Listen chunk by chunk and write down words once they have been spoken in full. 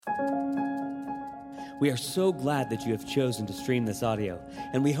We are so glad that you have chosen to stream this audio,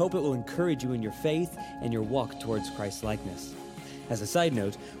 and we hope it will encourage you in your faith and your walk towards Christ-likeness. As a side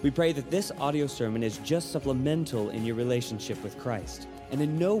note, we pray that this audio sermon is just supplemental in your relationship with Christ, and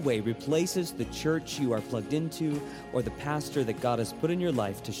in no way replaces the church you are plugged into or the pastor that God has put in your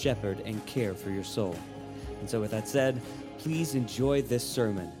life to shepherd and care for your soul. And so with that said, please enjoy this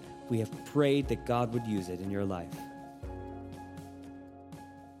sermon. We have prayed that God would use it in your life.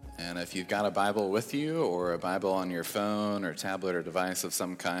 And if you've got a Bible with you or a Bible on your phone or tablet or device of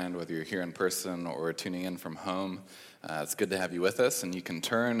some kind, whether you're here in person or tuning in from home, it's good to have you with us. And you can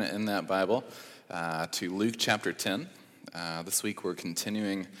turn in that Bible to Luke chapter 10. This week we're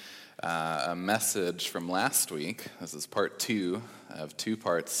continuing a message from last week. This is part 2 of 2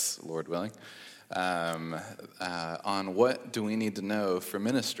 parts, Lord willing, on what do we need to know for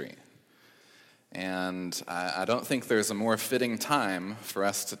ministry. And I don't think there's a more fitting time for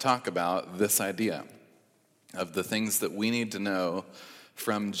us to talk about this idea of the things that we need to know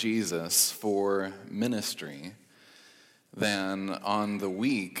from Jesus for ministry than on the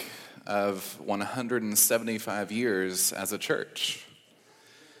week of 175 years as a church.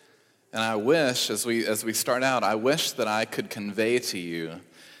 And I wish, as we start out, I wish that I could convey to you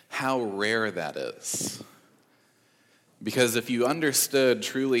how rare that is. Because if you understood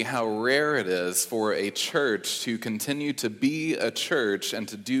truly how rare it is for a church to continue to be a church and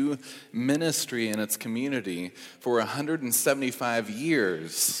to do ministry in its community for 175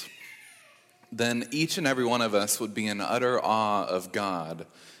 years, then each and every one of us would be in utter awe of God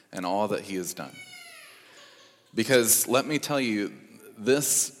and all that He has done. Because let me tell you,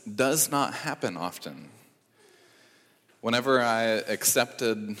 this does not happen often. Whenever I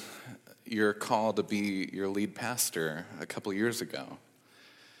accepted your call to be your lead pastor a couple years ago,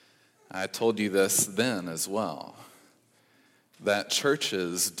 I told you this then as well, that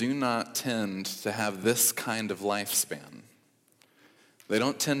churches do not tend to have this kind of lifespan. They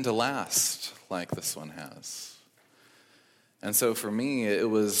don't tend to last like this one has. And so for me, I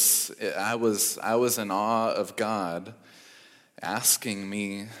was in awe of God asking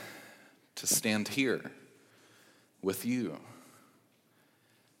me to stand here with you.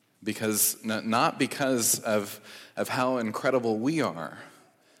 Because not because of how incredible we are,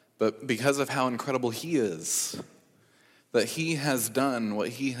 but because of how incredible He is, that He has done what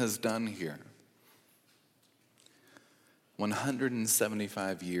He has done here.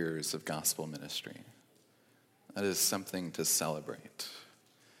 175 years of gospel ministry. That is something to celebrate.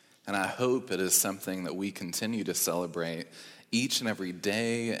 And I hope it is something that we continue to celebrate each and every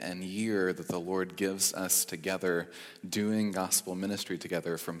day and year that the Lord gives us together doing gospel ministry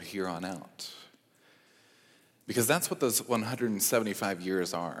together from here on out. Because that's what those 175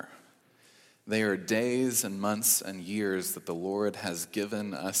 years are. They are days and months and years that the Lord has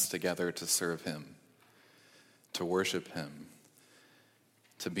given us together to serve Him, to worship Him,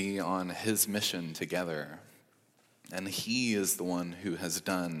 to be on His mission together. And He is the one who has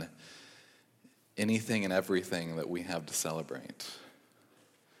done anything and everything that we have to celebrate.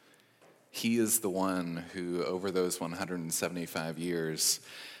 He is the one who, over those 175 years,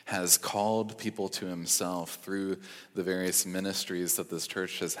 has called people to Himself through the various ministries that this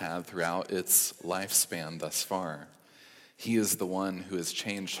church has had throughout its lifespan thus far. He is the one who has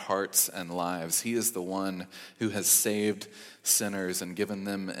changed hearts and lives. He is the one who has saved sinners and given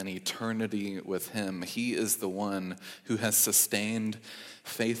them an eternity with Him. He is the one who has sustained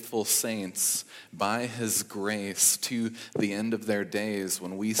faithful saints by His grace to the end of their days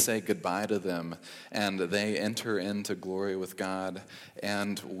when we say goodbye to them and they enter into glory with God,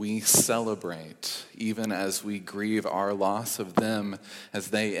 and we celebrate even as we grieve our loss of them as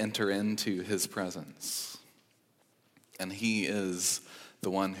they enter into His presence. And He is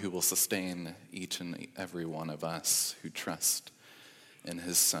the one who will sustain each and every one of us who trust in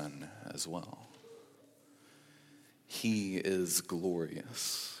His Son as well. He is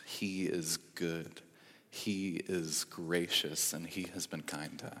glorious. He is good. He is gracious, and He has been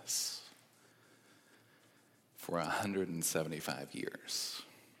kind to us for 175 years.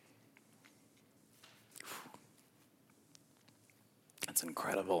 That's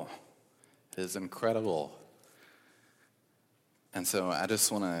incredible. It is incredible. And so I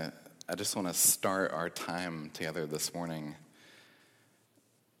just want to start our time together this morning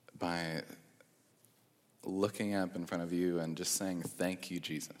by looking up in front of you and just saying, thank you,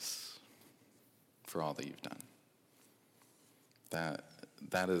 Jesus, for all that you've done.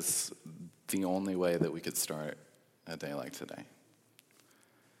 That is the only way that we could start a day like today.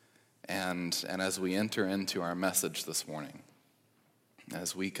 And as we enter into our message this morning,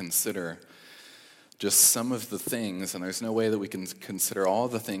 as we consider just some of the things, and there's no way that we can consider all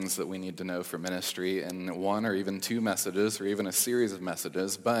the things that we need to know for ministry in one or even two messages or even a series of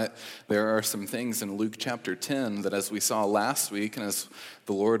messages, but there are some things in Luke chapter 10 that, as we saw last week and as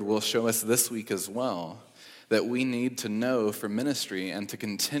the Lord will show us this week as well, that we need to know for ministry and to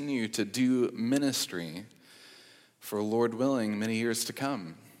continue to do ministry for, Lord willing, many years to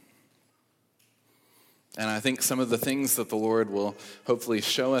come. And I think some of the things that the Lord will hopefully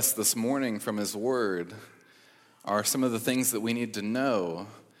show us this morning from His Word are some of the things that we need to know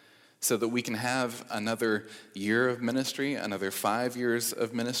so that we can have another year of ministry, another 5 years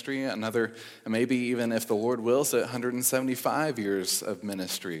of ministry, another, maybe even if the Lord wills it, 175 years of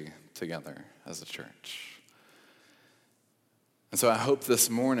ministry together as a church. And so I hope this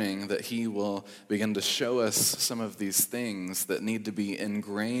morning that He will begin to show us some of these things that need to be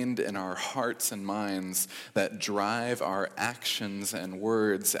ingrained in our hearts and minds, that drive our actions and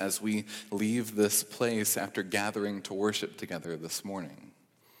words as we leave this place after gathering to worship together this morning.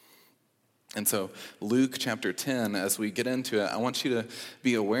 And so Luke chapter 10, as we get into it, I want you to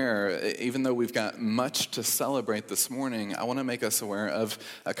be aware, even though we've got much to celebrate this morning, I want to make us aware of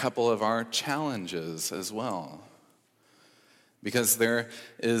a couple of our challenges as well. Because there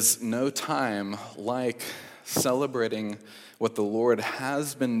is no time like celebrating what the Lord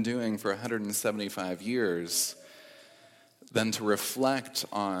has been doing for 175 years than to reflect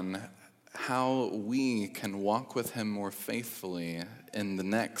on how we can walk with Him more faithfully in the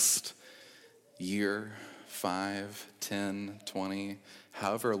next year, 5, 10, 20,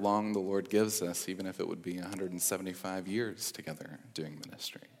 however long the Lord gives us, even if it would be 175 years together doing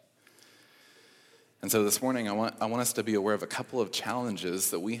ministry. And so this morning, I want us to be aware of a couple of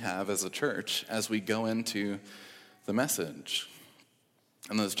challenges that we have as a church as we go into the message.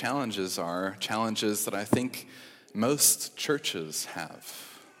 And those challenges are challenges that I think most churches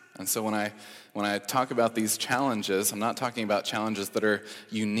have. And so when I talk about these challenges, I'm not talking about challenges that are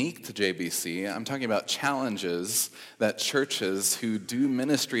unique to JBC. I'm talking about challenges that churches who do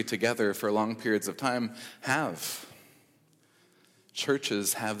ministry together for long periods of time have.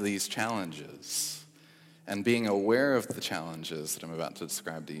 Churches have these challenges. And being aware of the challenges that I'm about to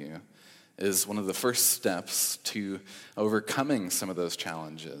describe to you is one of the first steps to overcoming some of those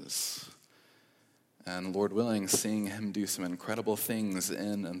challenges. And Lord willing, seeing Him do some incredible things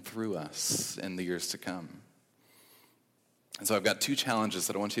in and through us in the years to come. And so I've got two challenges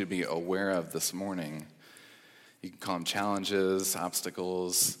that I want you to be aware of this morning. You can call them challenges,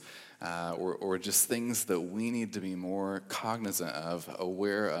 obstacles, or just things that we need to be more cognizant of,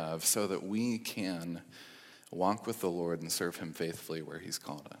 aware of, so that we can walk with the Lord and serve Him faithfully where He's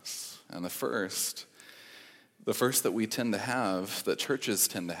called us. And the first that we tend to have, that churches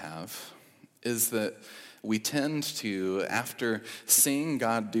tend to have, is that we tend to, after seeing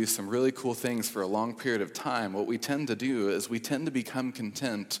God do some really cool things for a long period of time, what we tend to do is we tend to become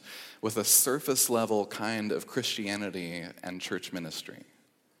content with a surface level kind of Christianity and church ministry.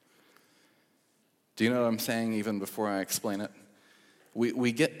 Do you know what I'm saying even before I explain it?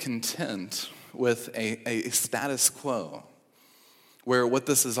 We get content with a status quo, where what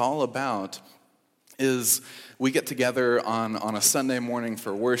this is all about is we get together on a Sunday morning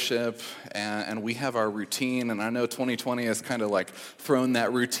for worship, and we have our routine, and I know 2020 has kind of like thrown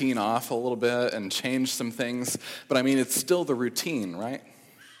that routine off a little bit and changed some things, but I mean, it's still the routine, right?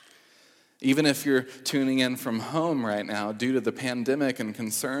 Even if you're tuning in from home right now due to the pandemic and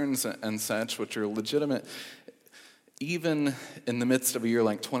concerns and such, which are legitimate, even in the midst of a year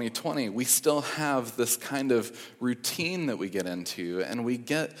like 2020, we still have this kind of routine that we get into, and we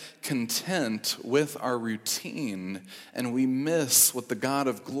get content with our routine, and we miss what the God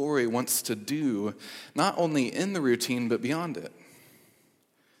of glory wants to do, not only in the routine, but beyond it.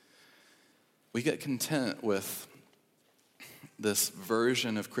 We get content with this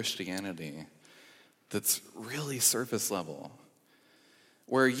version of Christianity that's really surface level.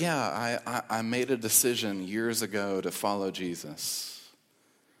 Where, I made a decision years ago to follow Jesus.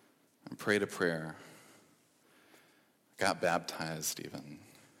 I prayed a prayer. Got baptized even.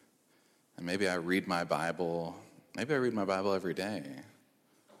 And maybe I read my Bible. Maybe I read my Bible every day.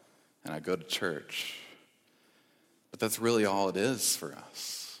 And I go to church. But that's really all it is for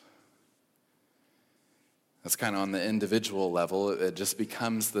us. That's kind of on the individual level. It just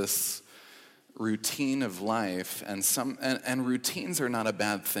becomes this routine of life, and routines are not a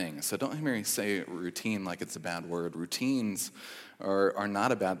bad thing. So don't hear me say routine like it's a bad word. Routines are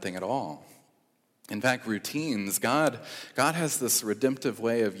not a bad thing at all. In fact, routines, God has this redemptive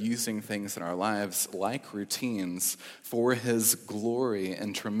way of using things in our lives like routines for His glory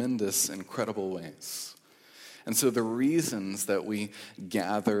in tremendous, incredible ways. And so the reasons that we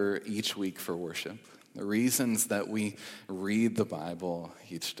gather each week for worship, the reasons that we read the Bible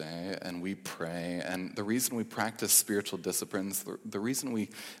each day and we pray, and the reason we practice spiritual disciplines, the reason we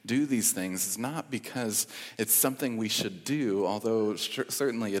do these things is not because it's something we should do, although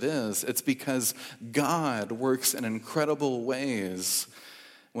certainly it is. It's because God works in incredible ways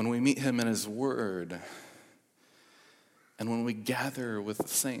when we meet him in his word and when we gather with the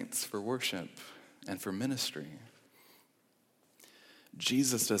saints for worship and for ministry.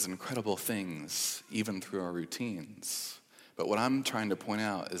 Jesus does incredible things even through our routines. But what I'm trying to point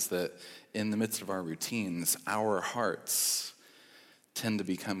out is that in the midst of our routines, our hearts tend to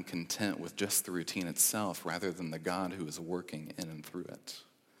become content with just the routine itself rather than the God who is working in and through it.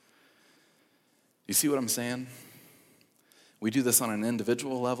 You see what I'm saying? We do this on an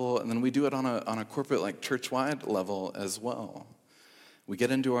individual level, and then we do it on a corporate, like church-wide level as well. We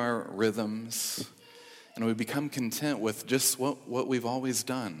get into our rhythms, and we become content with just what we've always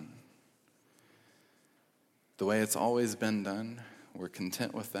done. The way it's always been done, we're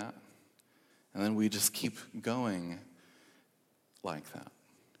content with that. And then we just keep going like that.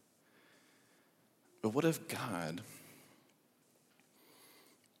 But what if God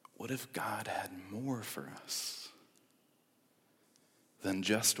had more for us than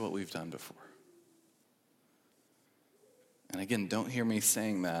just what we've done before? And again, don't hear me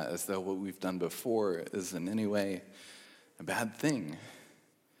saying that as though what we've done before is in any way a bad thing.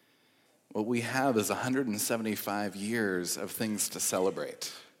 What we have is 175 years of things to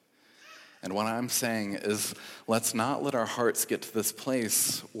celebrate. And what I'm saying is, let's not let our hearts get to this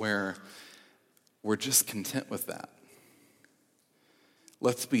place where we're just content with that.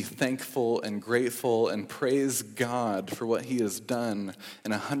 Let's be thankful and grateful and praise God for what he has done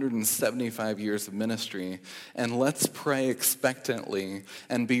in 175 years of ministry. And let's pray expectantly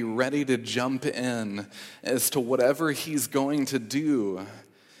and be ready to jump in as to whatever he's going to do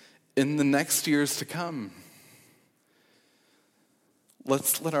in the next years to come.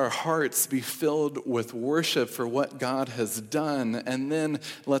 Let's let our hearts be filled with worship for what God has done, and then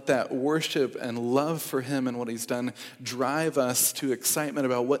let that worship and love for him and what he's done drive us to excitement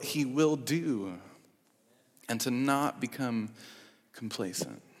about what he will do, and to not become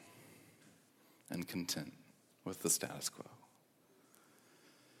complacent and content with the status quo.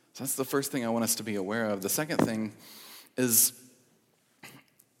 So that's the first thing I want us to be aware of. The second thing is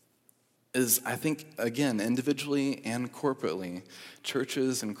I think, again, individually and corporately,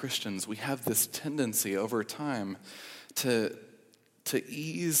 churches and Christians, we have this tendency over time to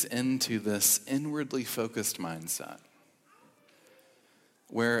ease into this inwardly focused mindset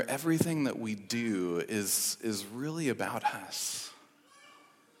where everything that we do is really about us.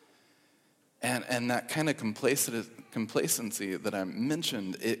 And that kind of complacency that I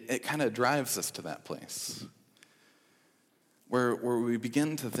mentioned, it kind of drives us to that place where we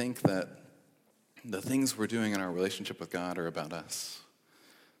begin to think that the things we're doing in our relationship with God are about us.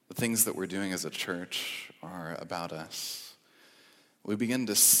 The things that we're doing as a church are about us. We begin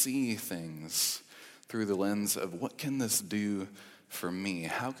to see things through the lens of, what can this do for me?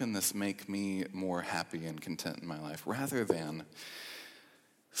 How can this make me more happy and content in my life? Rather than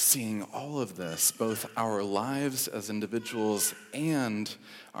seeing all of this, both our lives as individuals and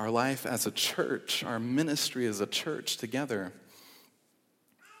our life as a church, our ministry as a church together,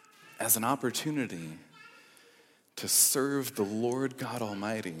 as an opportunity to serve the Lord God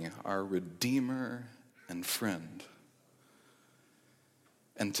Almighty, our Redeemer and friend,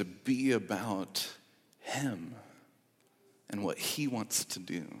 and to be about him and what he wants to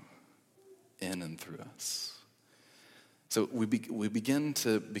do in and through us. So we begin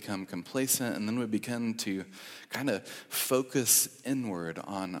to become complacent, and then we begin to kind of focus inward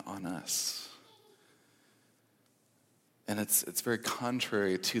on us. And it's very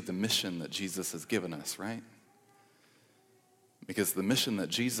contrary to the mission that Jesus has given us, right? Because the mission that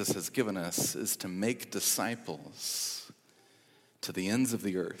Jesus has given us is to make disciples to the ends of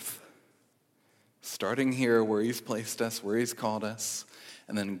the earth. Starting here where he's placed us, where he's called us,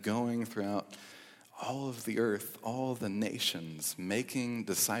 and then going throughout all of the earth, all the nations, making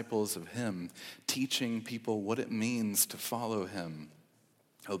disciples of him, teaching people what it means to follow him,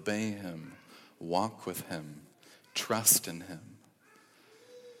 obey him, walk with him, trust in him.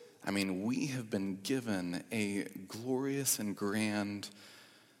 I mean, we have been given a glorious and grand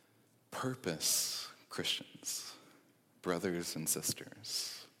purpose, Christians, brothers and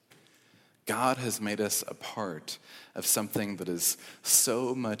sisters. God has made us a part of something that is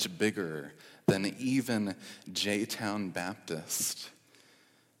so much bigger than even J-Town Baptist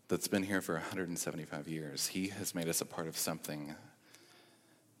that's been here for 175 years. He has made us a part of something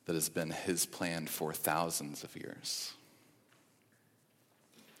that has been his plan for thousands of years.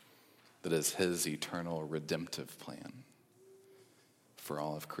 That is his eternal redemptive plan for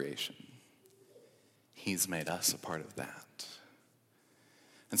all of creation. He's made us a part of that.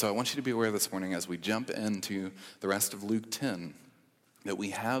 And so I want you to be aware this morning as we jump into the rest of Luke 10, that we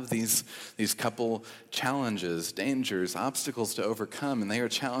have these couple challenges, dangers, obstacles to overcome. And they are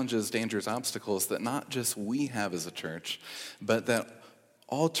challenges, dangers, obstacles that not just we have as a church, but that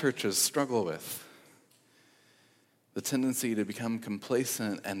all churches struggle with. The tendency to become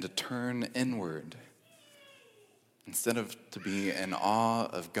complacent and to turn inward instead of to be in awe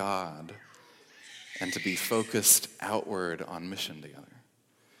of God and to be focused outward on mission together.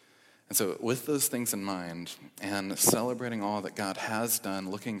 And so with those things in mind and celebrating all that God has done,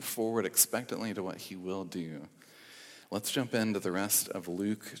 looking forward expectantly to what he will do, let's jump into the rest of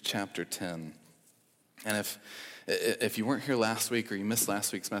Luke chapter 10. And if you weren't here last week or you missed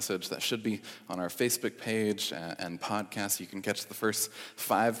last week's message, that should be on our Facebook page and podcast. You can catch the first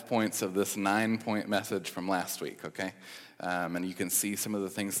 5 points of this 9-point message from last week, okay? And you can see some of the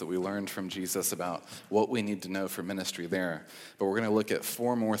things that we learned from Jesus about what we need to know for ministry there. But we're going to look at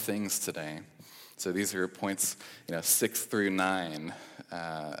 4 more things today. So these are points 6 through 9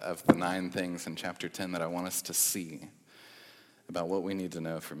 of the 9 things in chapter 10 that I want us to see about what we need to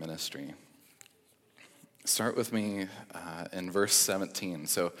know for ministry. Start with me in verse 17.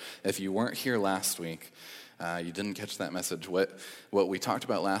 So if you weren't here last week, you didn't catch that message. What we talked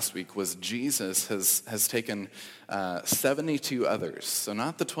about last week was Jesus has taken 72 others. So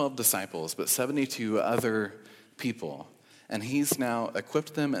not the 12 disciples, but 72 other people. And he's now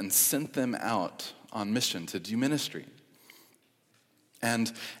equipped them and sent them out on mission to do ministry.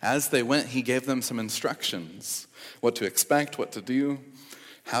 And as they went, he gave them some instructions, what to expect, what to do,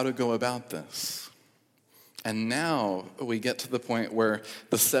 how to go about this. And now we get to the point where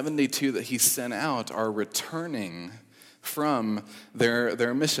the 72 that he sent out are returning from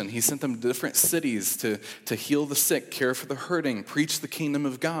their mission. He sent them to different cities to heal the sick, care for the hurting, preach the kingdom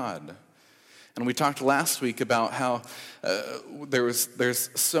of God. And we talked last week about how there's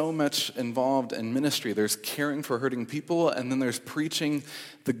so much involved in ministry. There's caring for hurting people, and then there's preaching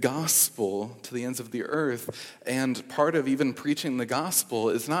the gospel to the ends of the earth. And part of even preaching the gospel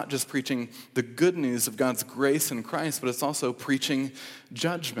is not just preaching the good news of God's grace in Christ, but it's also preaching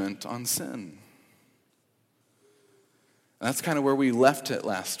judgment on sin. And that's kind of where we left it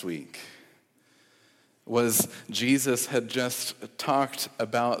last week. Was Jesus had just talked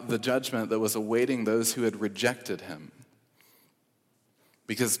about the judgment that was awaiting those who had rejected him.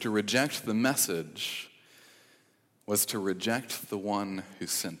 Because to reject the message was to reject the one who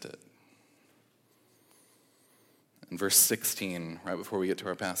sent it. In verse 16, right before we get to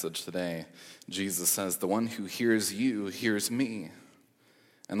our passage today, Jesus says, "The one who hears you hears me,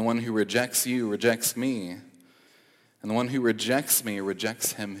 and the one who rejects you rejects me. And the one who rejects me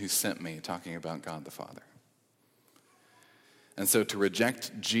rejects him who sent me," talking about God the Father. And so to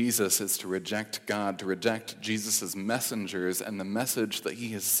reject Jesus is to reject God, to reject Jesus' messengers, and the message that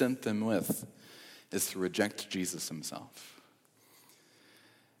he has sent them with is to reject Jesus himself.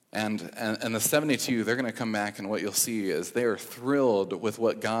 And the 72, they're going to come back, and what you'll see is they are thrilled with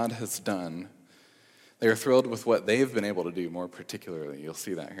what God has done. They are thrilled with what they've been able to do, more particularly. You'll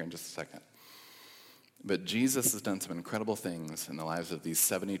see that here in just a second. But Jesus has done some incredible things in the lives of these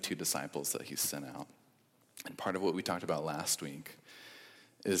 72 disciples that he sent out. And part of what we talked about last week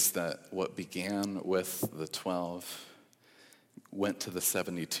is that what began with the 12 went to the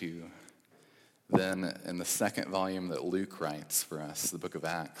 72. Then in the second volume that Luke writes for us, the book of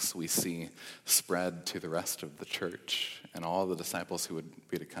Acts, we see spread to the rest of the church and all the disciples who would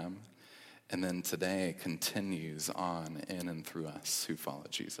be to come. And then today continues on in and through us who follow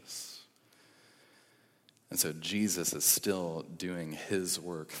Jesus. And so Jesus is still doing his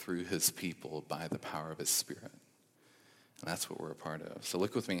work through his people by the power of his Spirit. And that's what we're a part of. So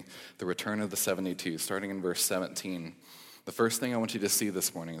look with me, the return of the 72, starting in verse 17. The first thing I want you to see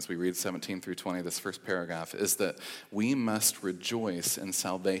this morning as we read 17 through 20, this first paragraph, is that we must rejoice in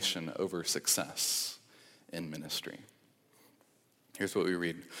salvation over success in ministry. Here's what we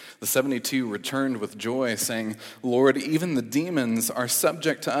read. "The 72 returned with joy, saying, 'Lord, even the demons are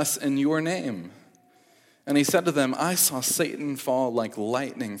subject to us in your name.' And he said to them, 'I saw Satan fall like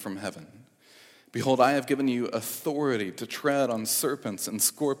lightning from heaven. Behold, I have given you authority to tread on serpents and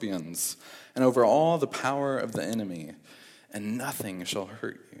scorpions and over all the power of the enemy, and nothing shall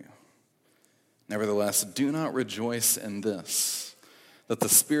hurt you. Nevertheless, do not rejoice in this, that the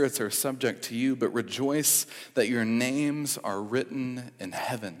spirits are subject to you, but rejoice that your names are written in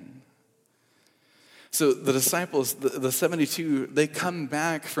heaven.' So the disciples, the 72, they come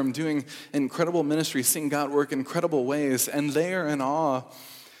back from doing incredible ministry, seeing God work in incredible ways, and they are in awe,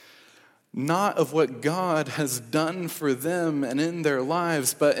 not of what God has done for them and in their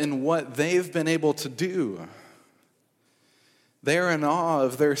lives, but in what they've been able to do. They are in awe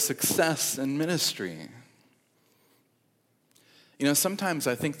of their success in ministry. You know, sometimes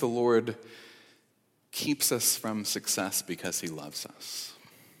I think the Lord keeps us from success because he loves us.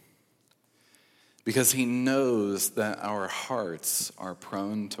 Because he knows that our hearts are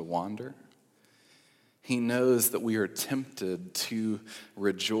prone to wander. He knows that we are tempted to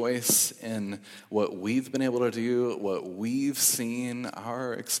rejoice in what we've been able to do, what we've seen,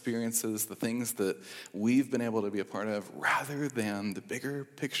 our experiences, the things that we've been able to be a part of, rather than the bigger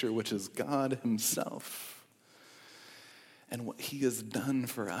picture, which is God himself and what he has done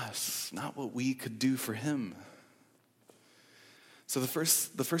for us, not what we could do for him. So the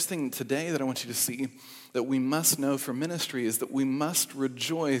first thing today that I want you to see that we must know for ministry is that we must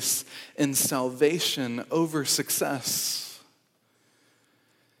rejoice in salvation over success.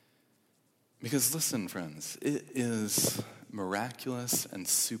 Because listen, friends, it is miraculous and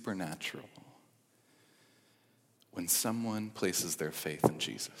supernatural when someone places their faith in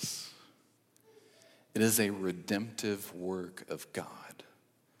Jesus. It is a redemptive work of God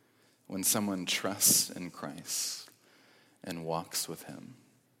when someone trusts in Christ and walks with him.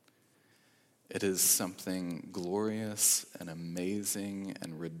 It is something glorious and amazing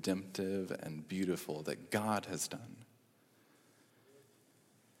and redemptive and beautiful that God has done.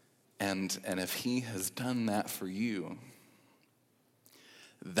 And if he has done that for you,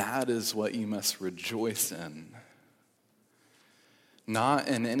 that is what you must rejoice in. Not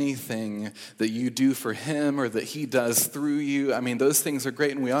in anything that you do for him or that he does through you. I mean, those things are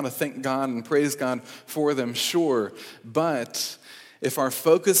great and we ought to thank God and praise God for them, sure. But if our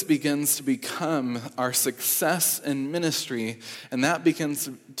focus begins to become our success in ministry and that begins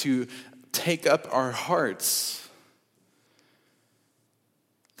to take up our hearts,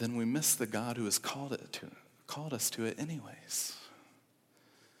 then we miss the God who has called us to it anyways.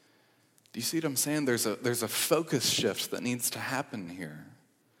 Do you see what I'm saying? There's a focus shift that needs to happen here.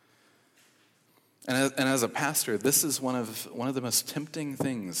 And as a pastor, this is one of the most tempting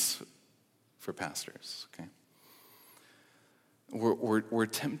things for pastors. Okay, we're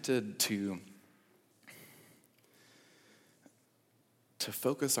tempted to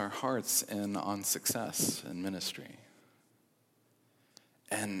focus our hearts in on success in ministry,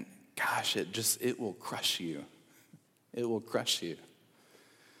 and gosh, it will crush you. It will crush you.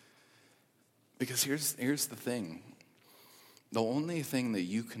 Because here's the thing. The only thing that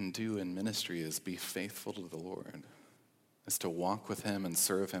you can do in ministry is be faithful to the Lord. Is to walk with him and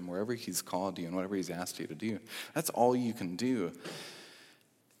serve him wherever he's called you and whatever he's asked you to do. That's all you can do.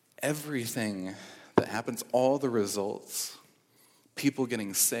 Everything that happens, all the results, people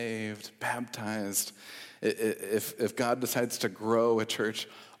getting saved, baptized, if God decides to grow a church,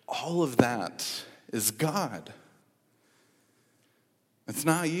 all of that is God. It's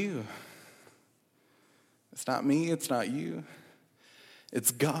not you. It's not me, it's not you. It's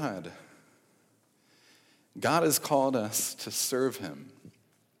God. God has called us to serve him.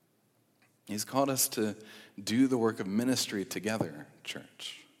 He's called us to do the work of ministry together,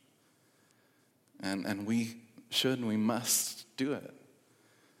 church. And we should and we must do it.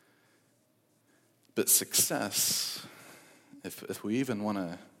 But success, if we even want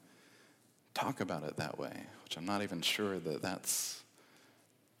to talk about it that way, which I'm not even sure that that's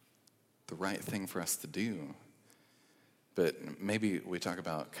the right thing for us to do. But maybe we talk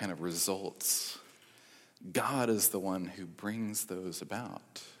about kind of results. God is the one who brings those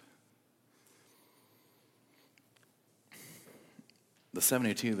about. The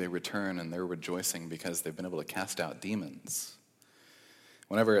 72, they return and they're rejoicing because they've been able to cast out demons.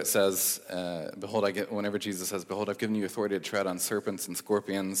 Whenever it says, whenever Jesus says, "Behold, I've given you authority to tread on serpents and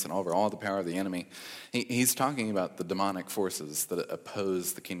scorpions and over all the power of the enemy," he's talking about the demonic forces that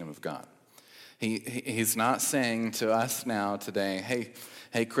oppose the kingdom of God. He's not saying to us now today,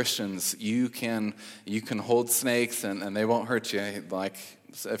 hey Christians, you can hold snakes and they won't hurt you. Like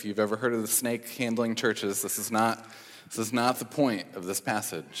if you've ever heard of the snake handling churches, this is not the point of this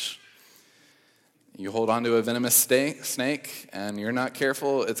passage. You hold on to a venomous snake and you're not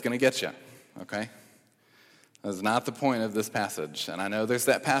careful, it's going to get you. Okay? That's not the point of this passage. And I know there's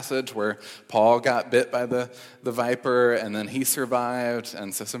that passage where Paul got bit by the viper and then he survived.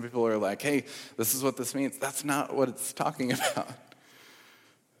 And so some people are like, hey, this is what this means. That's not what it's talking about.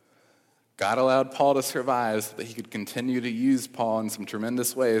 God allowed Paul to survive so that he could continue to use Paul in some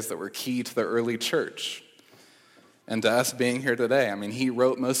tremendous ways that were key to the early church. And to us being here today, I mean, he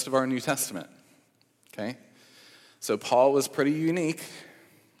wrote most of our New Testament. Okay? So Paul was pretty unique.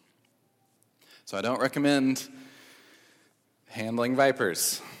 So I don't recommend handling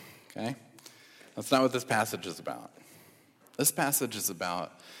vipers. Okay? That's not what this passage is about. This passage is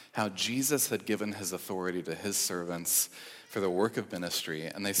about how Jesus had given his authority to his servants for the work of ministry,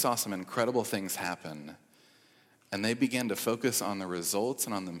 and they saw some incredible things happen. And they began to focus on the results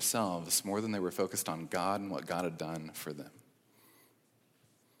and on themselves more than they were focused on God and what God had done for them.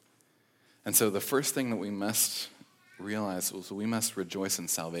 And so the first thing that we must realize was we must rejoice in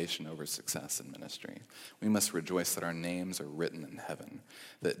salvation over success in ministry. We must rejoice that our names are written in heaven,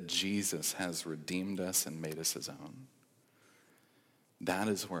 that Jesus has redeemed us and made us his own. That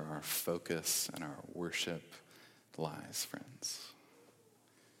is where our focus and our worship lies, friends.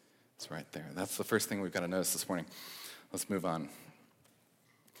 It's right there. That's the first thing we've got to notice this morning. Let's move on.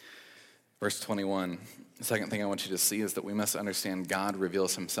 Verse 21, the second thing I want you to see is that we must understand God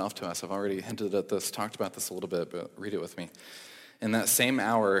reveals himself to us. I've already hinted at this, talked about this a little bit, but read it with me. In that same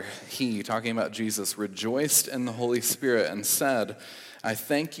hour, he, talking about Jesus, rejoiced in the Holy Spirit and said, I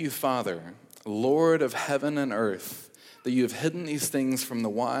thank you, Father, Lord of heaven and earth, that you have hidden these things from the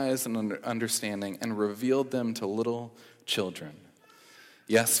wise and understanding and revealed them to little children.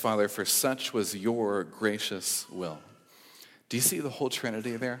 Yes, Father, for such was your gracious will. Do you see the whole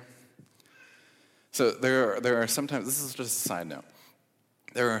Trinity there? So there are sometimes, this is just a side note,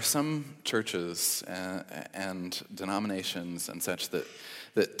 there are some churches and denominations and such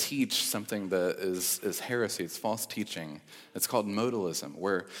that teach something that is heresy, it's false teaching. It's called modalism,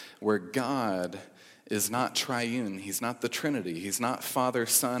 where God is not triune. He's not the Trinity. He's not Father,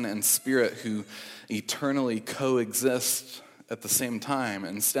 Son, and Spirit who eternally coexist at the same time.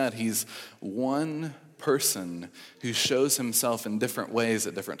 Instead, he's one person who shows himself in different ways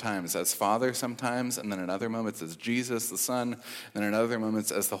at different times, as Father sometimes, and then in other moments as Jesus, the Son, and then in other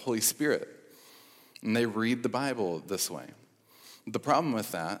moments as the Holy Spirit. And they read the Bible this way. The problem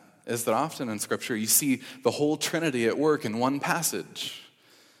with that is that often in Scripture you see the whole Trinity at work in one passage,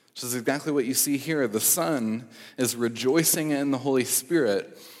 which is exactly what you see here. The Son is rejoicing in the Holy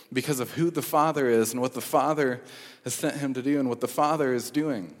Spirit because of who the Father is and what the Father has sent him to do and what the Father is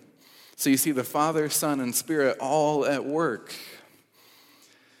doing. So you see the Father, Son, and Spirit all at work.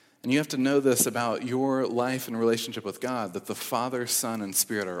 And you have to know this about your life and relationship with God, that the Father, Son, and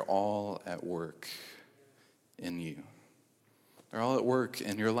Spirit are all at work in you. They're all at work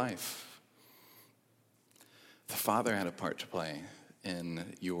in your life. The Father had a part to play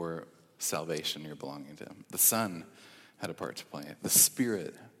in your salvation, your belonging to him. The Son had a part to play. The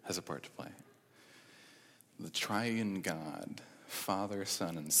Spirit has a part to play. The triune God, Father,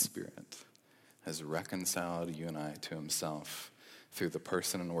 Son, and Spirit, has reconciled you and I to himself through the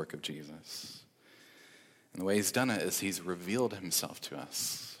person and work of Jesus. And the way he's done it is he's revealed himself to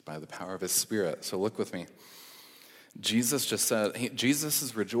us by the power of his Spirit. So look with me. Jesus just said, Jesus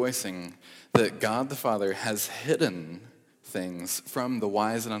is rejoicing that God the Father has hidden things from the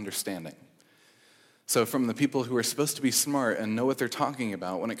wise and understanding. So from the people who are supposed to be smart and know what they're talking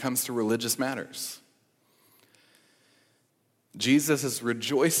about when it comes to religious matters. Jesus is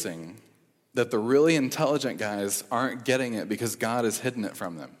rejoicing that the really intelligent guys aren't getting it because God has hidden it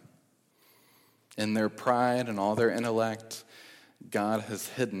from them. In their pride and all their intellect, God has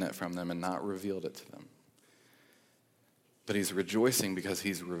hidden it from them and not revealed it to them. But he's rejoicing because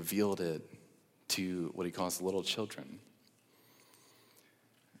he's revealed it to what he calls little children.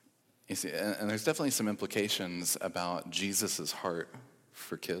 You see, and there's definitely some implications about Jesus' heart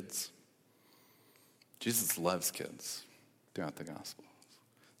for kids. Jesus loves kids throughout the Gospels.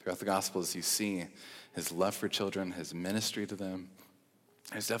 Throughout the Gospels, you see his love for children, his ministry to them.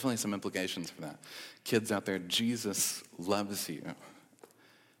 There's definitely some implications for that. Kids out there, Jesus loves you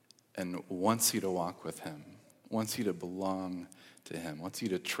and wants you to walk with him, wants you to belong to him, wants you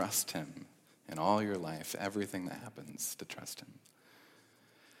to trust him in all your life, everything that happens, to trust him.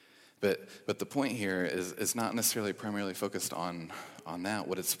 But the point here is not necessarily primarily focused on that.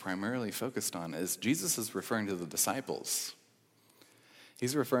 What it's primarily focused on is Jesus is referring to the disciples.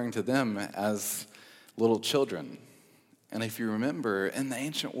 He's referring to them as little children. And if you remember, in the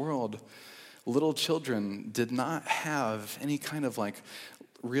ancient world, little children did not have any kind of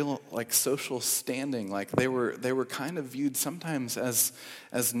real social standing. They were kind of viewed sometimes as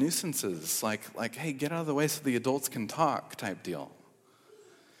nuisances, like hey, get out of the way so the adults can talk type deal.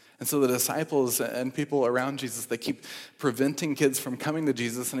 And so the disciples and people around Jesus, they keep preventing kids from coming to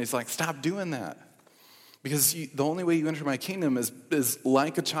Jesus, and he's like, stop doing that. Because the only way you enter my kingdom is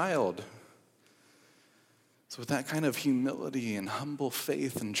like a child. So with that kind of humility and humble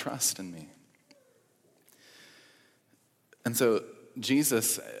faith and trust in me. And so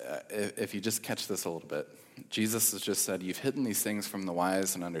Jesus, if you just catch this a little bit, Jesus has just said, you've hidden these things from the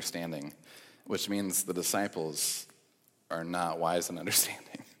wise and understanding, which means the disciples are not wise and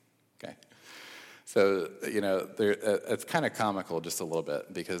understanding, okay? So, it's kind of comical just a little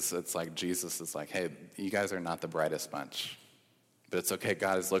bit, because it's like Jesus is like, hey, you guys are not the brightest bunch, but it's okay,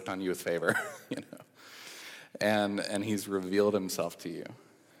 God has looked on you with favor, and he's revealed himself to you,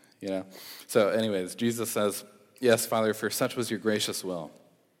 So anyways, Jesus says, yes, Father, for such was your gracious will.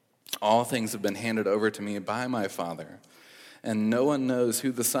 All things have been handed over to me by my Father, and no one knows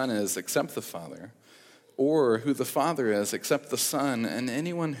who the Son is except the Father, or who the Father is except the Son, and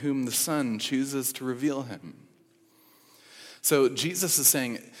anyone whom the Son chooses to reveal him. So Jesus is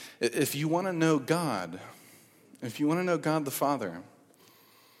saying, if you want to know God, if you want to know God the Father,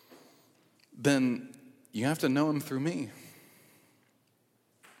 then you have to know him through me.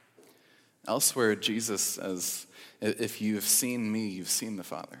 Elsewhere, Jesus says, if you've seen me, you've seen the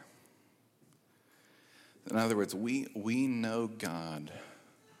Father. In other words, we know God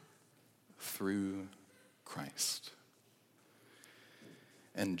through Christ.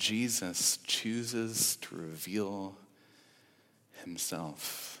 And Jesus chooses to reveal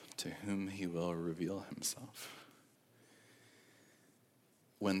himself to whom he will reveal himself.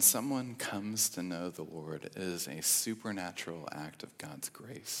 When someone comes to know the Lord, it is a supernatural act of God's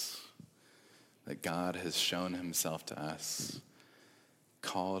grace. That God has shown himself to us,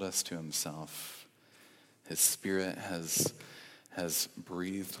 called us to himself. His Spirit has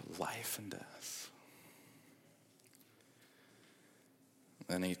breathed life into us.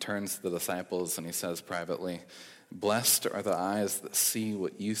 Then he turns to the disciples and he says privately, blessed are the eyes that see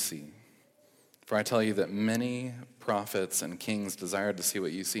what you see. For I tell you that many prophets and kings desired to see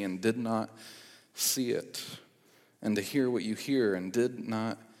what you see and did not see it, and to hear what you hear and did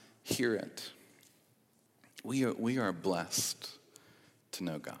not hear it. We are blessed to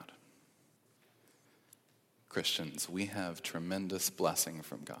know God. Christians, we have tremendous blessing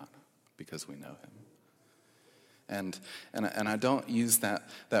from God because we know him. And I don't use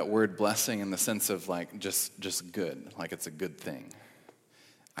that word blessing in the sense of like just good, like it's a good thing.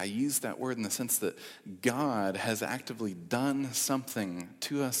 I use that word in the sense that God has actively done something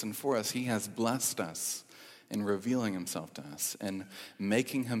to us and for us. He has blessed us in revealing himself to us and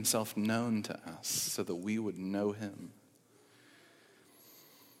making himself known to us so that we would know him.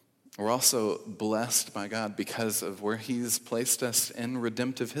 We're also blessed by God because of where he's placed us in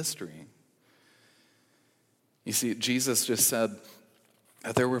redemptive history. You see, Jesus just said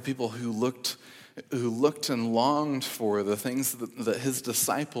that there were people who looked and longed for the things that his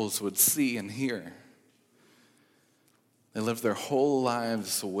disciples would see and hear. They lived their whole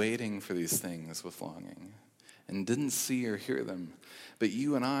lives waiting for these things with longing and didn't see or hear them. But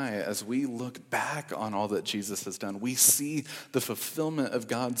you and I, as we look back on all that Jesus has done, we see the fulfillment of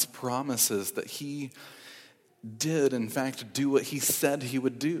God's promises that he did, in fact, do what he said he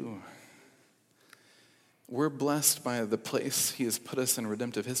would do. We're blessed by the place he has put us in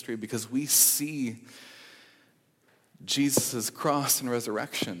redemptive history because we see Jesus' cross and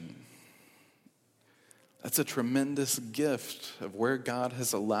resurrection. That's a tremendous gift of where God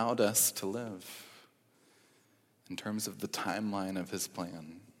has allowed us to live in terms of the timeline of his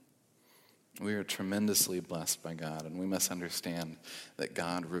plan. We are tremendously blessed by God, and we must understand that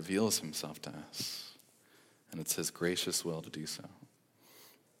God reveals himself to us, and it's his gracious will to do so.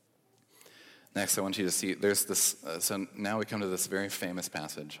 Next, I want you to see, there's this, so now we come to this very famous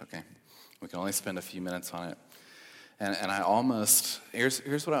passage, okay? We can only spend a few minutes on it. And I almost, here's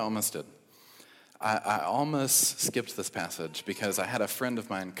what I almost did. I almost skipped this passage because I had a friend of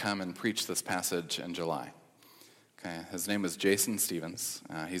mine come and preach this passage in July. Okay, his name was Jason Stevens.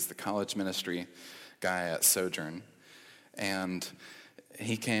 He's the college ministry guy at Sojourn. And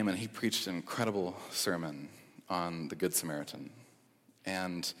he came and he preached an incredible sermon on the Good Samaritan.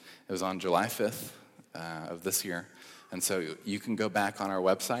 And it was on July 5th of this year. And so you can go back on our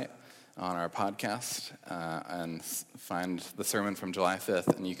website, on our podcast, and find the sermon from July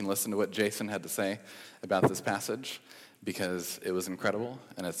 5th. And you can listen to what Jason had to say about this passage because it was incredible.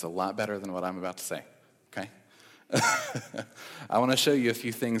 And it's a lot better than what I'm about to say, okay? I want to show you a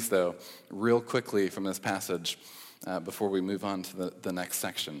few things, though, real quickly from this passage before we move on to the next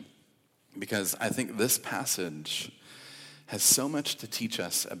section. Because I think this passage has so much to teach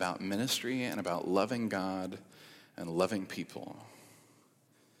us about ministry and about loving God and loving people,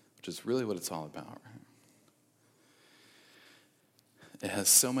 which is really what it's all about, right? It has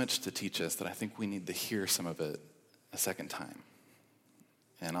so much to teach us that I think we need to hear some of it a second time.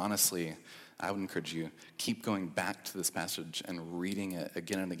 And honestly, I would encourage you, keep going back to this passage and reading it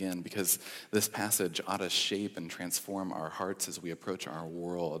again and again, because this passage ought to shape and transform our hearts as we approach our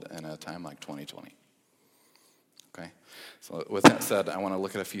world in a time like 2020. Okay? So with that said, I want to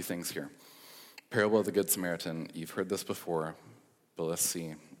look at a few things here. Parable of the Good Samaritan, you've heard this before, but let's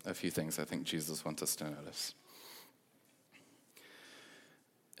see a few things I think Jesus wants us to notice.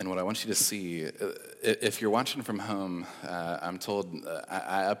 And what I want you to see, if you're watching from home, I'm told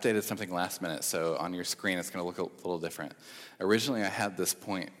I updated something last minute, so on your screen it's going to look a little different. Originally I had this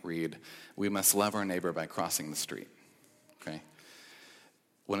point read, we must love our neighbor by crossing the street. Okay?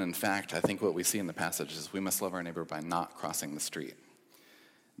 When in fact, I think what we see in the passage is we must love our neighbor by not crossing the street.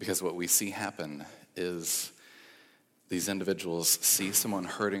 Because what we see happen is these individuals see someone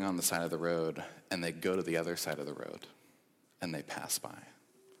hurting on the side of the road, and they go to the other side of the road, and they pass by,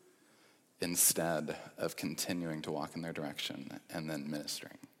 instead of continuing to walk in their direction and then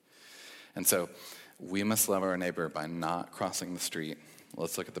ministering. And so we must love our neighbor by not crossing the street.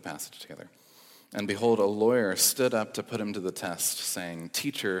 Let's look at the passage together. And behold, a lawyer stood up to put him to the test, saying,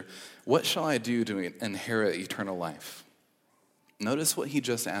 "Teacher, what shall I do to inherit eternal life?" Notice what he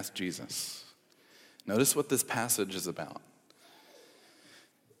just asked Jesus. Notice what this passage is about.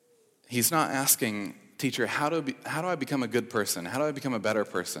 He's not asking, "Teacher, how do I become a good person? How do I become a better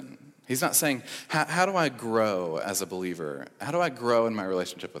person?" He's not saying, how do I grow as a believer? How do I grow in my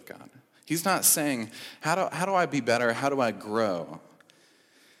relationship with God? He's not saying, how do I be better? How do I grow?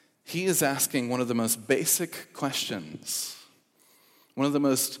 He is asking one of the most basic questions, one of the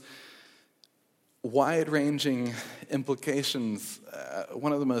most wide-ranging implications,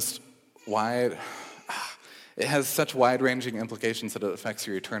 one of the most it has such wide-ranging implications that it affects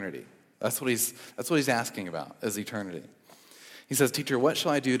your eternity. That's what he's asking about, is eternity. He says, "Teacher, what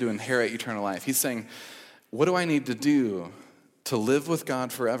shall I do to inherit eternal life?" He's saying, what do I need to do to live with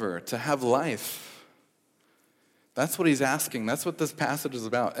God forever, to have life? That's what he's asking. That's what this passage is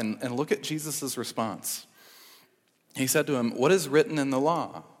about. And look at Jesus' response. He said to him, "What is written in the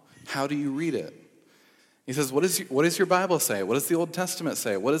law? How do you read it?" He says, what does your Bible say? What does the Old Testament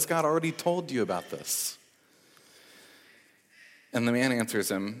say? What has God already told you about this? And the man answers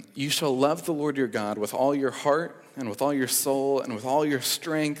him, "You shall love the Lord your God with all your heart and with all your soul and with all your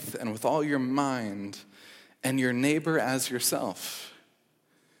strength and with all your mind, and your neighbor as yourself."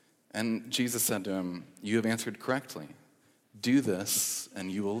 And Jesus said to him, "You have answered correctly. Do this and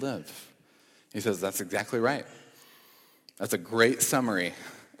you will live." He says, that's exactly right. That's a great summary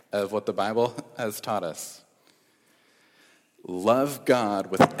of what the Bible has taught us. Love God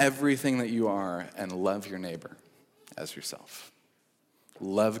with everything that you are and love your neighbor as yourself.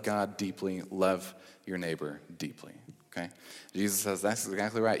 Love God deeply, love your neighbor deeply, okay? Jesus says, that's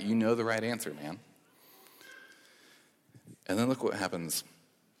exactly right. You know the right answer, man. And then look what happens.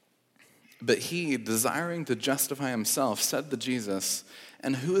 But he, desiring to justify himself, said to Jesus,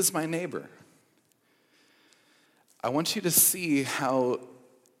 "And who is my neighbor?" I want you to see how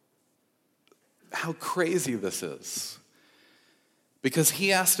crazy this is. Because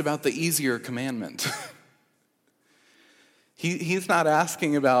he asked about the easier commandment. He's not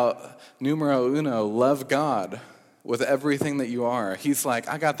asking about numero uno, love God with everything that you are. He's like,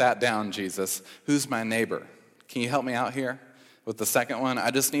 I got that down, Jesus. Who's my neighbor? Can you help me out here with the second one?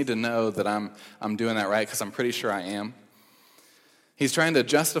 I just need to know that I'm doing that right, because I'm pretty sure I am. He's trying to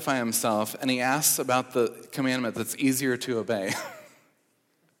justify himself, and he asks about the commandment that's easier to obey.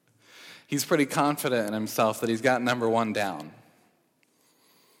 He's pretty confident in himself that he's got number one down.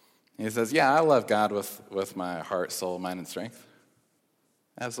 He says, yeah, I love God with my heart, soul, mind, and strength.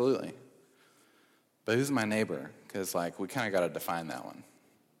 Absolutely. But who's my neighbor? Because, we kind of got to define that one.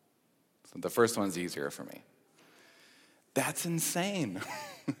 So the first one's easier for me. That's insane.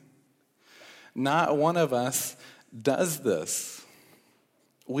 Not one of us does this.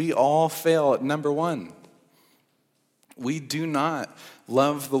 We all fail at number one. We do not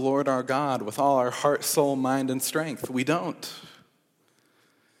love the Lord our God with all our heart, soul, mind, and strength. We don't.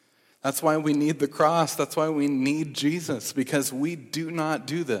 That's why we need the cross. That's why we need Jesus, because we do not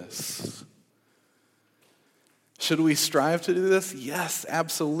do this. Should we strive to do this? Yes,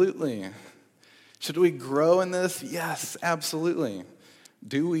 absolutely. Should we grow in this? Yes, absolutely.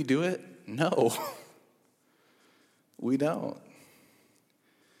 Do we do it? No. We don't.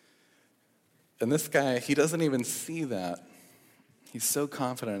 And this guy, he doesn't even see that. He's so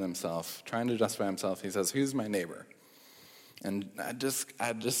confident in himself, trying to justify himself. He says, who's my neighbor? And I just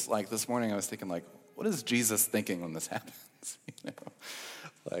this morning I was thinking, what is Jesus thinking when this happens?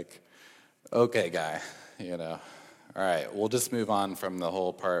 Okay, guy, all right, we'll just move on from the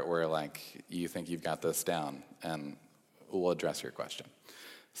whole part where you think you've got this down, and we'll address your question.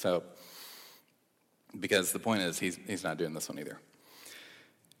 So because the point is he's not doing this one either.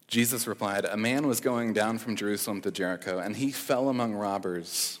 Jesus replied, "A man was going down from Jerusalem to Jericho, and he fell among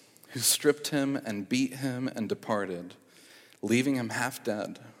robbers, who stripped him and beat him and departed, leaving him half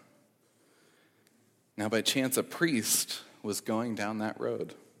dead. Now by chance a priest was going down that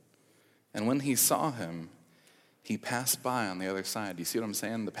road, and when he saw him, he passed by on the other side." You see what I'm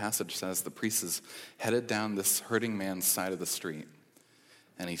saying? The passage says the priest is headed down this hurting man's side of the street,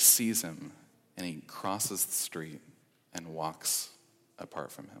 and he sees him, and he crosses the street and walks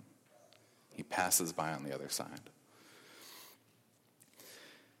apart from him. He passes by on the other side.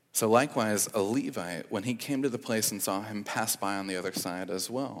 So likewise, a Levite, when he came to the place and saw him, pass by on the other side as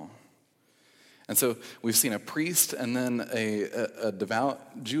well. And so we've seen a priest and then a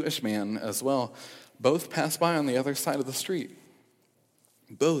devout Jewish man as well, both pass by on the other side of the street.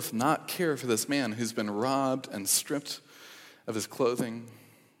 Both not care for this man who's been robbed and stripped of his clothing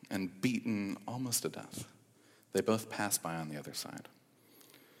and beaten almost to death. They both pass by on the other side.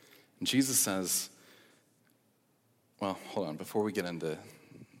 And Jesus says, well, hold on, before we get into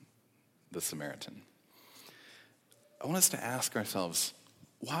the Samaritan, I want us to ask ourselves,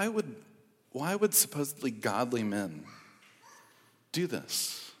 why would supposedly godly men do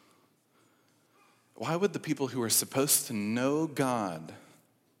this? Why would the people who are supposed to know God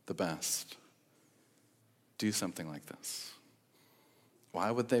the best do something like this?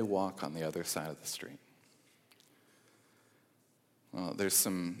 Why would they walk on the other side of the street? Well, there's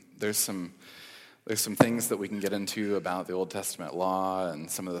some things that we can get into about the Old Testament law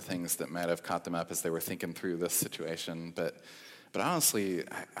and some of the things that might have caught them up as they were thinking through this situation. But honestly,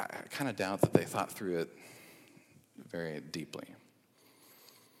 I kind of doubt that they thought through it very deeply.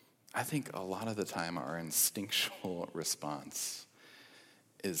 I think a lot of the time our instinctual response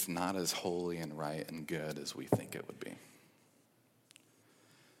is not as holy and right and good as we think it would be.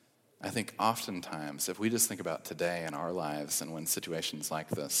 I think oftentimes, if we just think about today in our lives and when situations like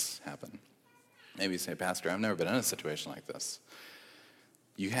this happen, maybe you say, "Pastor, I've never been in a situation like this."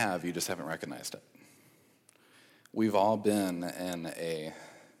 You have, you just haven't recognized it. We've all been in a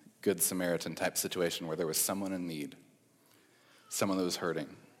Good Samaritan type situation where there was someone in need, someone that was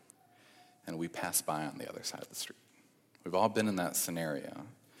hurting, and we passed by on the other side of the street. We've all been in that scenario.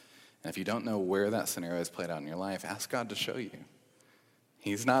 And if you don't know where that scenario is played out in your life, ask God to show you.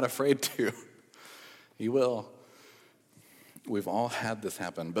 He's not afraid to. He will. We've all had this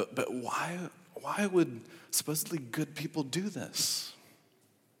happen. But why would supposedly good people do this?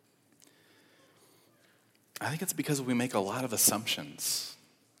 I think it's because we make a lot of assumptions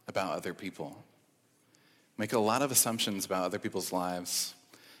about other people. Make a lot of assumptions about other people's lives,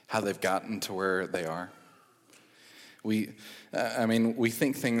 how they've gotten to where they are. We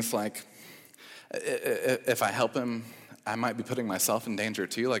think things like, if I help him, I might be putting myself in danger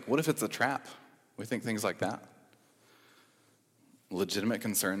too. Like, what if it's a trap? We think things like that. Legitimate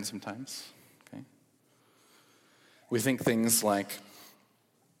concern sometimes. Okay. We think things like,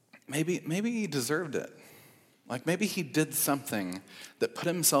 maybe he deserved it. Like maybe he did something that put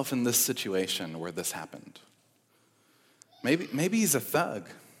himself in this situation where this happened. Maybe he's a thug.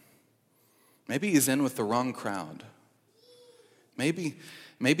 Maybe he's in with the wrong crowd.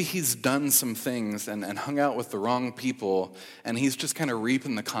 Maybe he's done some things and hung out with the wrong people, and he's just kind of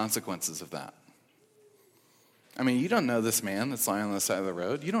reaping the consequences of that. I mean, you don't know this man that's lying on the side of the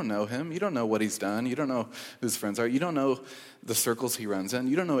road. You don't know him. You don't know what he's done. You don't know who his friends are. You don't know the circles he runs in.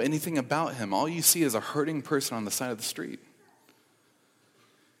 You don't know anything about him. All you see is a hurting person on the side of the street.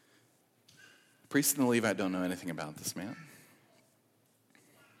 The priest and the Levite don't know anything about this man.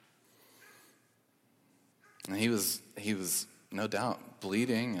 And he was no doubt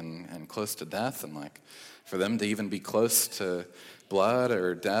bleeding and close to death, and like for them to even be close to blood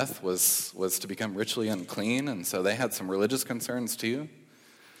or death was to become ritually unclean, and so they had some religious concerns too.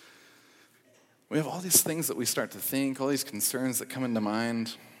 We have all these things that we start to think, all these concerns that come into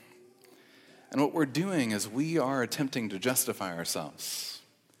mind, and what we're doing is we are attempting to justify ourselves,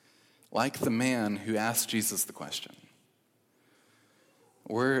 like the man who asked Jesus the question.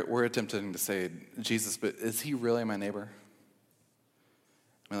 We're attempting to say, "Jesus, but is he really my neighbor?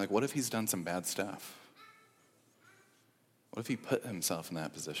 I mean, like, what if he's done some bad stuff? What if he put himself in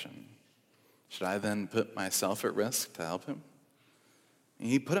that position? Should I then put myself at risk to help him?" And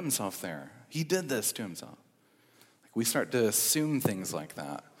he put himself there. He did this to himself. Like, we start to assume things like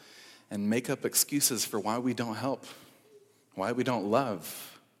that and make up excuses for why we don't help, why we don't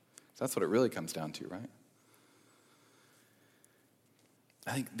love. That's what it really comes down to, right?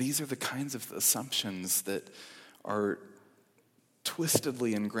 I think these are the kinds of assumptions that are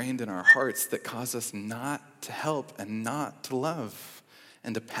twistedly ingrained in our hearts that cause us not to help and not to love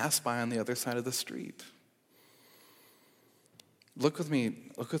and to pass by on the other side of the street. Look with me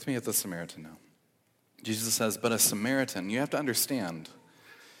at the Samaritan now. Jesus says, but a Samaritan, you have to understand,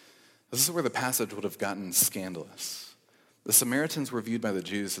 this is where the passage would have gotten scandalous. The Samaritans were viewed by the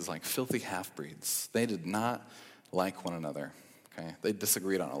Jews as like filthy half-breeds. They did not like one another. Okay? They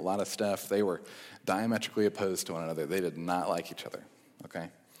disagreed on a lot of stuff. They were diametrically opposed to one another. They did not like each other. Okay?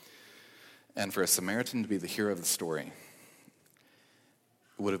 And for a Samaritan to be the hero of the story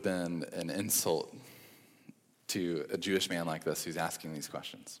would have been an insult to a Jewish man like this who's asking these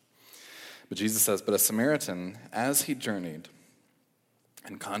questions. But Jesus says, but a Samaritan, as he journeyed,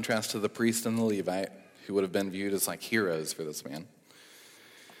 in contrast to the priest and the Levite, who would have been viewed as like heroes for this man,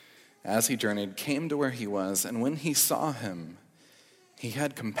 as he journeyed, came to where he was, and when he saw him, he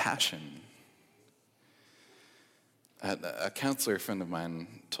had compassion. A counselor friend of mine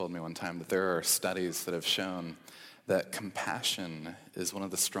told me one time that there are studies that have shown that compassion is one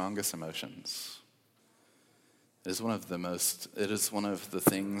of the strongest emotions. It is one of the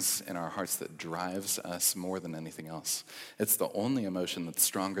things in our hearts that drives us more than anything else. It's the only emotion that's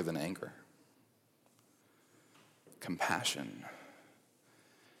stronger than anger. Compassion.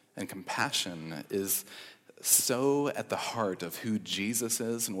 And compassion is so at the heart of who Jesus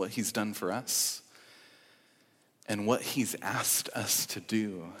is and what he's done for us and what he's asked us to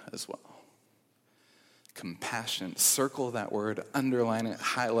do as well. Compassion. Circle that word, underline it,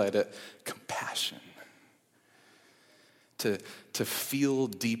 highlight it. Compassion. To feel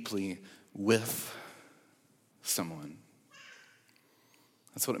deeply with someone.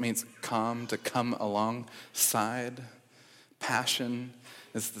 That's what it means, to come alongside. Passion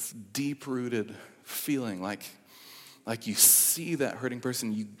is this deep-rooted feeling, like you see that hurting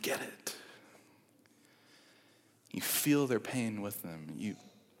person, you get it. You feel their pain with them,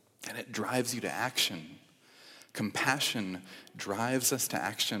 and it drives you to action. Compassion drives us to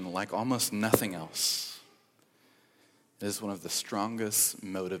action like almost nothing else. It is one of the strongest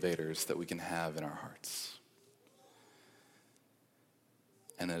motivators that we can have in our hearts.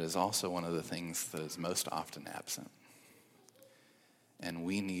 And it is also one of the things that is most often absent. And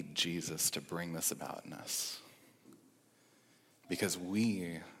we need Jesus to bring this about in us. Because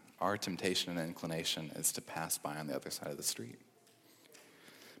our temptation and inclination is to pass by on the other side of the street.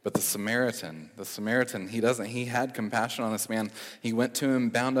 But the Samaritan, he had compassion on this man. He went to him,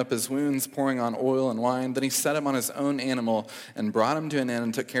 bound up his wounds, pouring on oil and wine. Then he set him on his own animal and brought him to an inn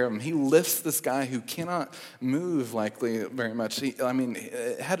and took care of him. He lifts this guy who cannot move likely very much.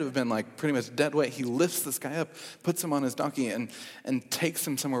 It had to have been like pretty much dead weight. He lifts this guy up, puts him on his donkey, and takes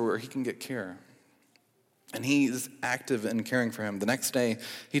him somewhere where he can get care. And he's active in caring for him. The next day,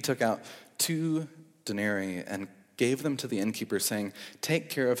 he took out 2 denarii and gave them to the innkeeper, saying, take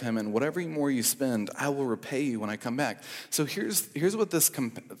care of him, and whatever more you spend, I will repay you when I come back. So here's what this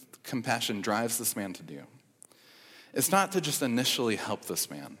compassion drives this man to do. It's not to just initially help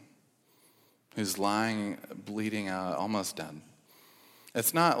this man who's lying, bleeding out, almost dead.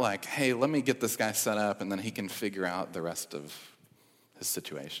 It's not like, hey, let me get this guy set up, and then he can figure out the rest of his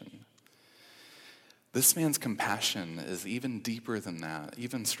situation. This man's compassion is even deeper than that,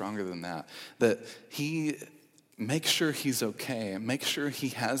 even stronger than that he make sure he's okay, make sure he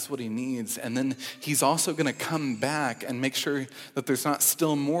has what he needs, and then he's also going to come back and make sure that there's not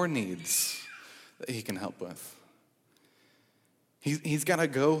still more needs that he can help with. He's got to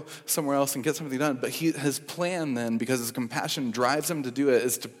go somewhere else and get something done, but his plan then, because his compassion drives him to do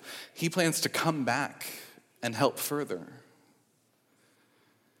it, he plans to come back and help further.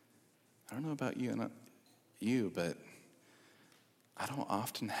 I don't know about you, but I don't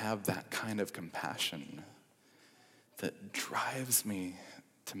often have that kind of compassion that drives me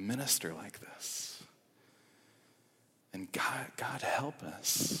to minister like this. And God help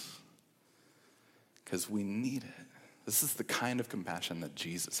us, because we need it. This is the kind of compassion that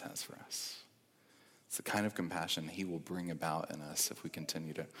Jesus has for us. It's the kind of compassion he will bring about in us if we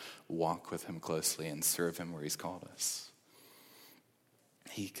continue to walk with him closely and serve him where he's called us.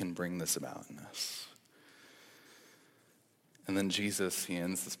 He can bring this about in us. And then Jesus, he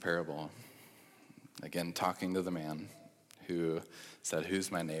ends this parable, again talking to the man who said,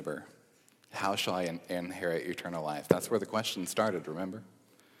 who's my neighbor? How shall I inherit eternal life? That's where the question started, remember?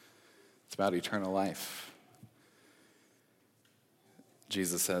 It's about eternal life.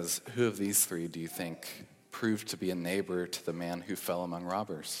 Jesus says, who of these 3 do you think proved to be a neighbor to the man who fell among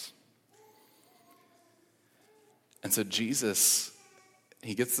robbers? And so Jesus,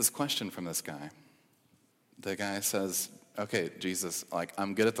 he gets this question from this guy. The guy says, okay, Jesus,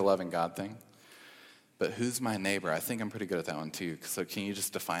 I'm good at the loving God thing, but who's my neighbor? I think I'm pretty good at that one too. So can you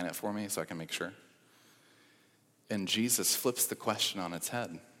just define it for me so I can make sure? And Jesus flips the question on its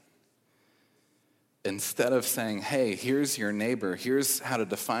head. Instead of saying, hey, here's your neighbor, here's how to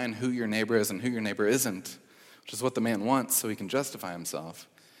define who your neighbor is and who your neighbor isn't, which is what the man wants so he can justify himself.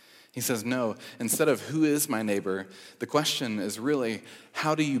 He says, no, instead of who is my neighbor, the question is really,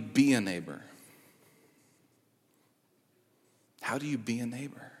 how do you be a neighbor? How do you be a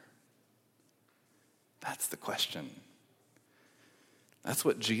neighbor? That's the question. That's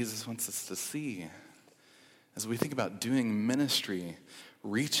what Jesus wants us to see as we think about doing ministry,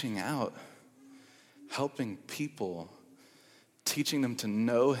 reaching out, helping people, teaching them to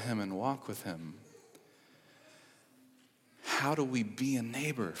know him and walk with him. How do we be a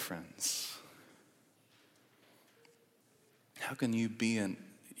neighbor, friends? How can you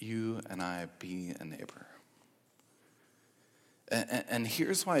and I be a neighbor? And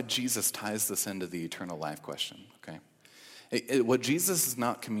here's why Jesus ties this into the eternal life question, okay? What Jesus is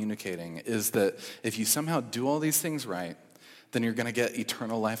not communicating is that if you somehow do all these things right, then you're going to get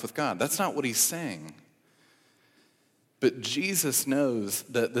eternal life with God. That's not what he's saying. But Jesus knows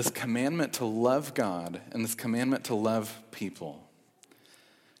that this commandment to love God and this commandment to love people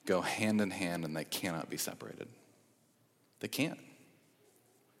go hand in hand, and they cannot be separated. They can't.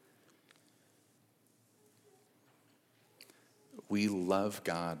 We love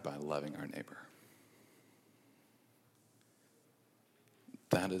God by loving our neighbor.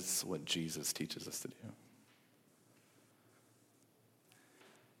 That is what Jesus teaches us to do.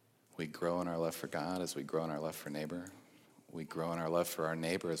 We grow in our love for God as we grow in our love for neighbor. We grow in our love for our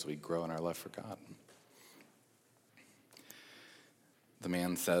neighbor as we grow in our love for God. The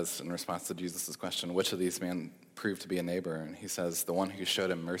man says in response to Jesus' question, which of these men proved to be a neighbor? And he says, the one who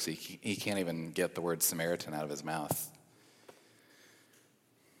showed him mercy. He can't even get the word Samaritan out of his mouth.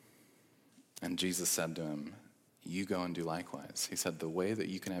 And Jesus said to him, you go and do likewise. He said, the way that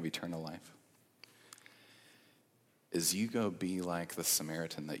you can have eternal life is you go be like the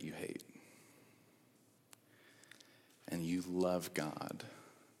Samaritan that you hate. And you love God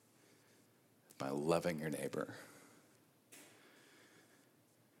by loving your neighbor.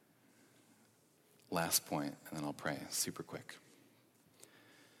 Last point, and then I'll pray super quick.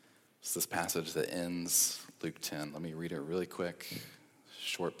 It's this passage that ends Luke 10. Let me read it really quick.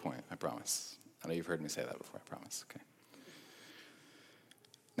 Short point, I promise. I know you've heard me say that before, I promise. Okay.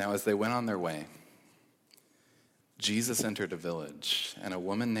 Now, as they went on their way, Jesus entered a village, and a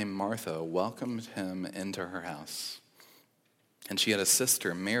woman named Martha welcomed him into her house. And she had a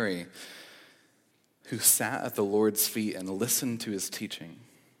sister, Mary, who sat at the Lord's feet and listened to his teaching.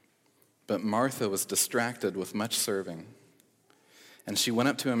 But Martha was distracted with much serving. And she went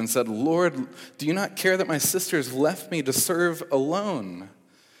up to him and said, Lord, do you not care that my sister has left me to serve alone?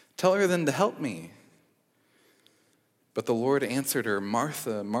 Tell her then to help me. But the Lord answered her,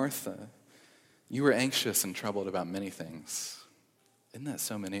 Martha, Martha, you are anxious and troubled about many things. Isn't that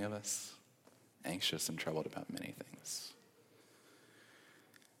so many of us? Anxious and troubled about many things.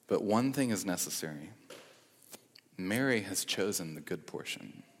 But one thing is necessary. Mary has chosen the good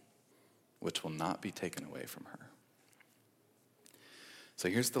portion, which will not be taken away from her. So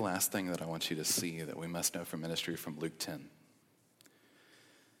here's the last thing that I want you to see that we must know from ministry from Luke 10.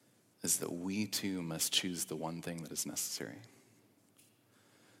 Is that we too must choose the one thing that is necessary.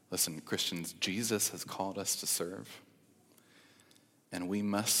 Listen, Christians, Jesus has called us to serve. And we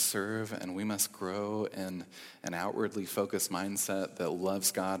must serve and we must grow in an outwardly focused mindset that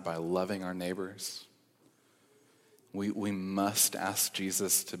loves God by loving our neighbors. We must ask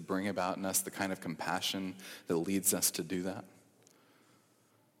Jesus to bring about in us the kind of compassion that leads us to do that.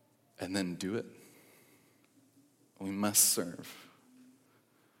 And then do it. We must serve.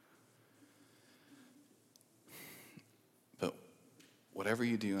 But whatever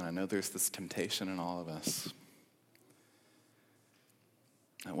you do, and I know there's this temptation in all of us,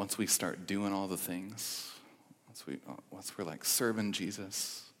 that once we start doing all the things, once we're like serving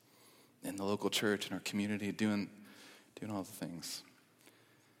Jesus in the local church, in our community, doing all the things,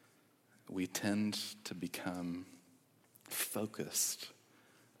 we tend to become focused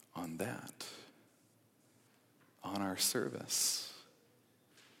on that, on our service.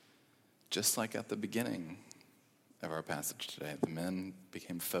 Just like at the beginning of our passage today, the men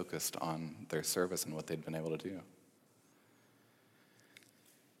became focused on their service and what they'd been able to do.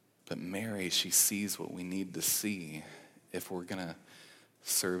 But Mary, she sees what we need to see if we're going to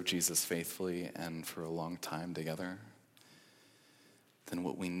serve Jesus faithfully and for a long time together. Then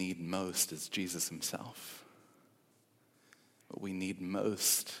what we need most is Jesus himself. What we need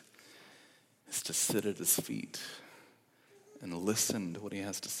most is to sit at his feet and listen to what he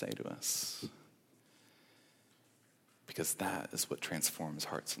has to say to us. Because that is what transforms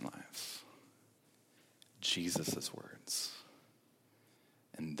hearts and lives. Jesus' words.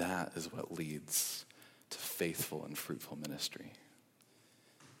 And that is what leads to faithful and fruitful ministry,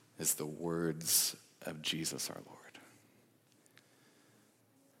 is the words of Jesus our Lord.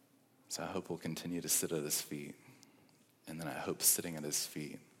 So I hope we'll continue to sit at his feet. And then I hope sitting at his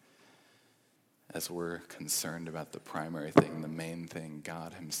feet, as we're concerned about the primary thing, the main thing,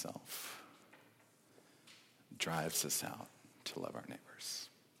 God himself drives us out to love our neighbors.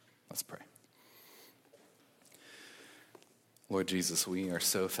 Let's pray. Lord Jesus, we are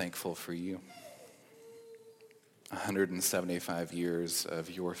so thankful for you. 175 years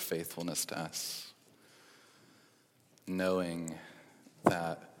of your faithfulness to us, knowing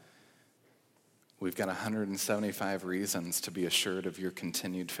that we've got 175 reasons to be assured of your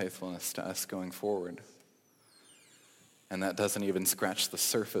continued faithfulness to us going forward. And that doesn't even scratch the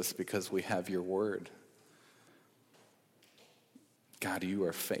surface because we have your word. God, you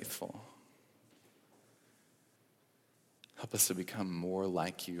are faithful. Help us to become more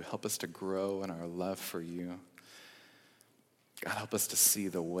like you. Help us to grow in our love for you. God, help us to see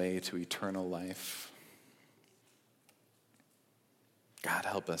the way to eternal life. God,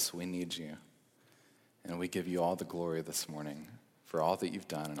 help us. We need you. And we give you all the glory this morning for all that you've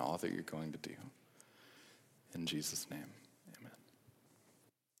done and all that you're going to do. In Jesus' name.